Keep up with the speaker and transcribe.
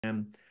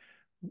And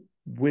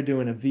we're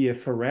doing a Via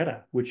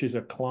Ferrata, which is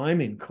a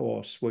climbing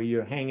course where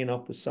you're hanging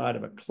off the side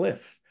of a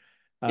cliff.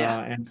 Yeah.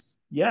 And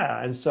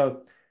yeah, and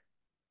so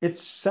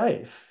it's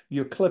safe.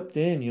 You're clipped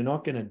in, you're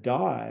not going to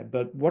die.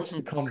 But what's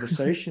the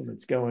conversation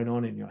that's going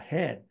on in your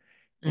head?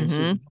 And so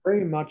it's Mm-hmm.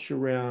 very much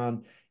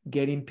around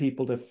getting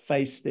people to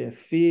face their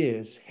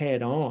fears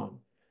head on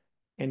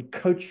and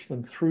coach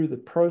them through the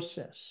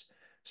process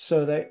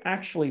so they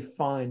actually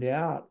find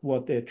out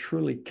what they're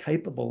truly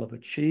capable of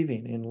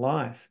achieving in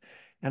life.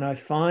 And I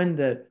find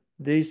that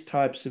these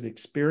types of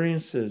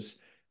experiences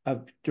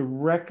are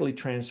directly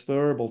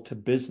transferable to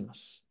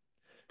business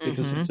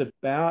because Mm-hmm. it's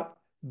about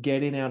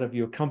getting out of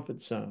your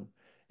comfort zone.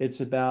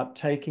 It's about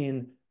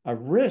taking a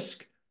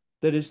risk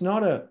that is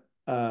not an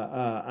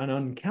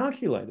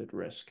uncalculated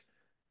risk,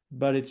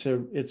 but it's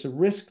a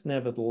risk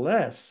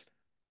nevertheless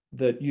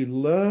that you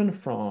learn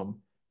from,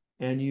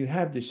 and you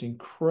have this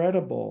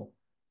incredible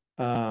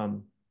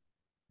um,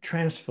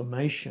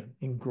 transformation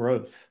in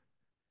growth.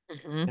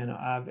 Mm-hmm. And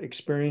I've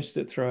experienced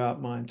it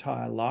throughout my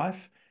entire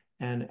life.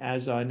 And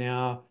as I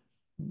now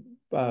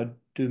uh,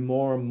 do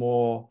more and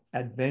more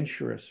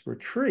adventurous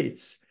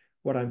retreats,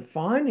 what I'm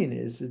finding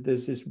is that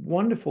there's this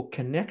wonderful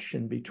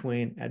connection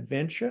between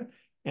adventure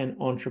and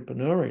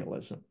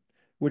entrepreneurialism,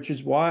 which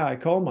is why I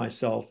call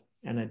myself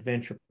an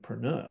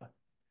adventurepreneur,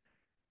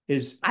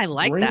 is I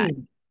like that.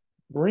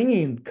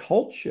 bringing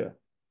culture,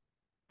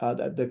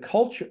 the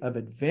culture of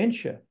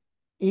adventure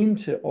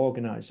into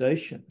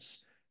organizations.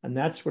 And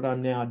that's what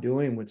I'm now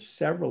doing with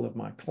several of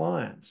my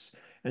clients.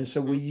 And so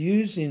we're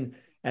using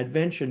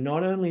adventure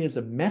not only as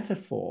a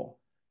metaphor,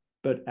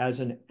 but as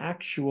an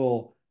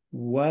actual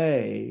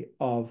way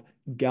of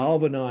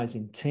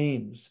galvanizing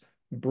teams,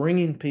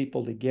 bringing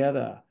people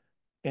together.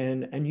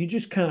 And you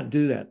just can't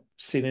do that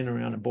sitting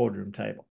around a boardroom table.